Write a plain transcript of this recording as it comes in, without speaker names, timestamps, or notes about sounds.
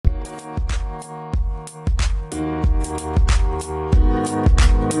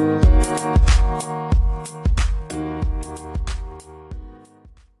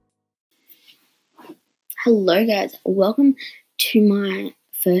Hello, guys. Welcome to my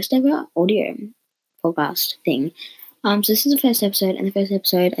first ever audio podcast thing. So this is the first episode, and the first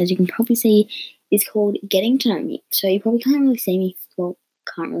episode, as you can probably see, is called Getting to Know Me. So you probably can't really see me. Well,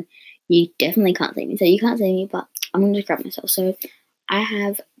 can't really. You definitely can't see me. So you can't see me, but I'm going to describe myself. So I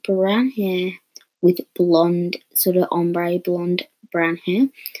have brown hair with blonde, sort of ombre blonde brown hair.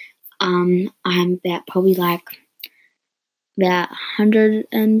 I'm probably about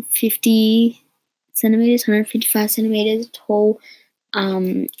 150 centimeters, 155 centimeters tall.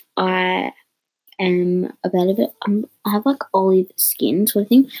 I am I have like olive skin sort of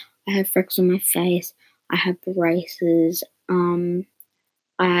thing. I have freckles on my face. I have braces. I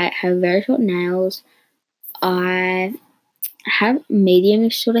have very short nails. I have medium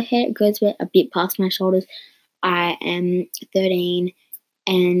sort of hair. It goes a bit past my shoulders. I am 13,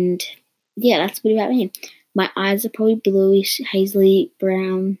 and yeah, that's a bit about me. My eyes are probably bluish, hazily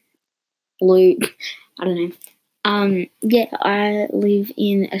brown, blue. I don't know. Yeah, I live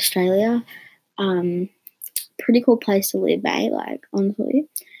in Australia. Pretty cool place to live, eh? Like, honestly,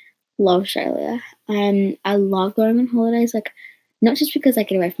 love Australia. I love going on holidays. Like, not just because I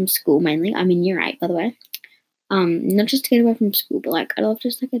get away from school mainly. I'm in year 8, by the way. Not just to get away from school, but like I love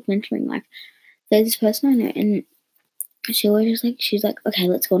just like adventuring. Like, there's this person I know, and she always just like she's like, okay,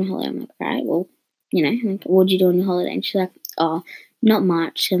 let's go on a holiday. I'm like, all right, well, like, what did you do on your holiday? And she's like, oh, not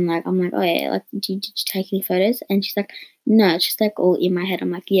much. And like, I'm like, oh yeah, like, did you take any photos? And she's like, no, it's just like all in my head.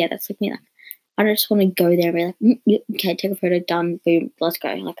 I'm like, yeah, that's like me. Like, I don't just want to go there and be like, yeah, okay, take a photo, done, boom, let's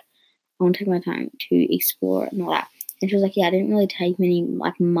go. Like, I want to take my time to explore and all that. And she was like, yeah, I didn't really take many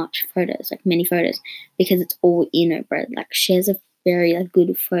many photos, because it's all in her brain. Like, she has a very like good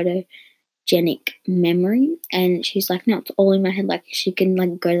photogenic memory, and she's like, no, it's all in my head. Like, she can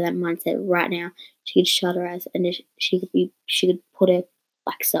like go to that mindset right now. She could shut her eyes and she could put her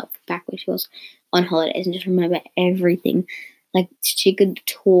like self back where she was on holidays and just remember everything. Like, she could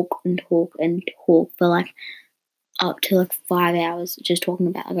talk and talk and talk for like up to like 5 hours just talking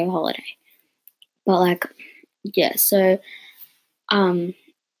about like her holiday. But like, yeah, so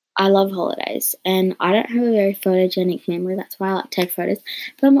I love holidays, and I don't have a very photogenic memory. That's why I like to take photos.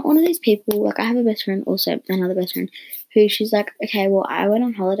 But I'm not one of these people. Like, I have a best friend, also another best friend, who she's like, okay, well, I went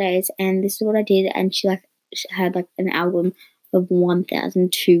on holidays, and this is what I did, and she had like an album of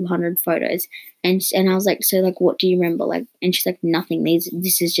 1,200 photos, and I was like, so like, what do you remember? Like, and she's like, nothing. These are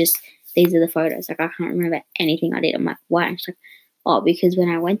the photos. Like, I can't remember anything I did. I'm like, why? And she's like, oh, because when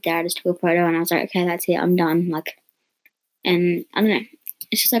I went there, I just took a photo, and I was like, okay, that's it, I'm done. Like, and I don't know.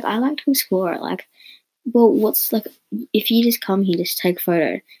 It's just like, I like to explore it. Like, well, what's like, if you just come here, just take a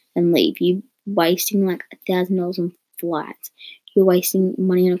photo and leave, you wasting like $1,000 on flights. You're wasting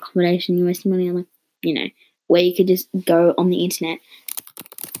money on accommodation. You're wasting money on like, where you could just go on the internet,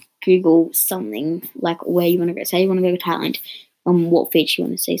 Google something like where you want to go. Say you want to go to Thailand, what beach you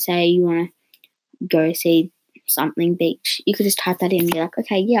want to see. Say you want to go see something beach. You could just type that in and be like,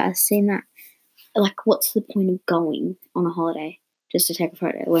 okay, yeah, I've seen that. Like, what's the point of going on a holiday just to take a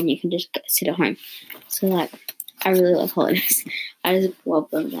photo when you can just sit at home? So like, I really love holidays. I just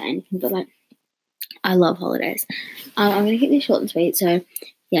love them about anything, but like, I love holidays. I'm gonna keep this short and sweet. So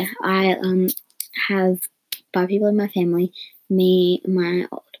yeah, I have 5 people in my family: me, my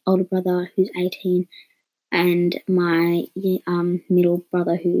older brother who's 18, and my middle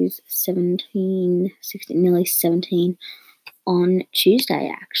brother who's 17, 16, nearly 17. On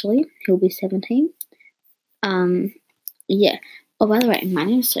Tuesday, actually, he'll be 17. Yeah. Oh, by the way, my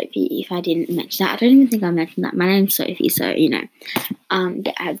name's Sophie. If I didn't mention that, I don't even think I mentioned that. My name's Sophie, so yeah, I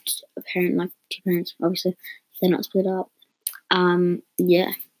have a parent, like 2 parents. Obviously, they're not split up.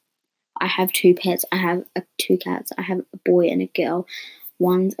 Yeah, I have 2 pets. I have 2 cats. I have a boy and a girl.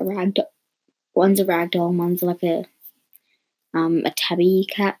 One's a ragdoll. One's like a tabby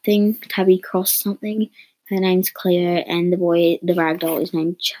cat thing, tabby cross something. Her name's Cleo, and the ragdoll, is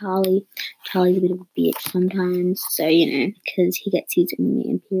named Charlie. Charlie's a bit of a bitch sometimes, so because he gets his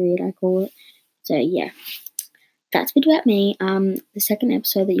man period, I call it. So yeah, that's a bit about me. The second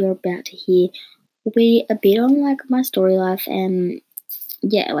episode that you're about to hear will be a bit on like my story life and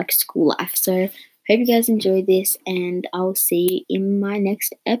yeah, like school life. So hope you guys enjoyed this, and I'll see you in my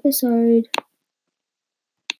next episode.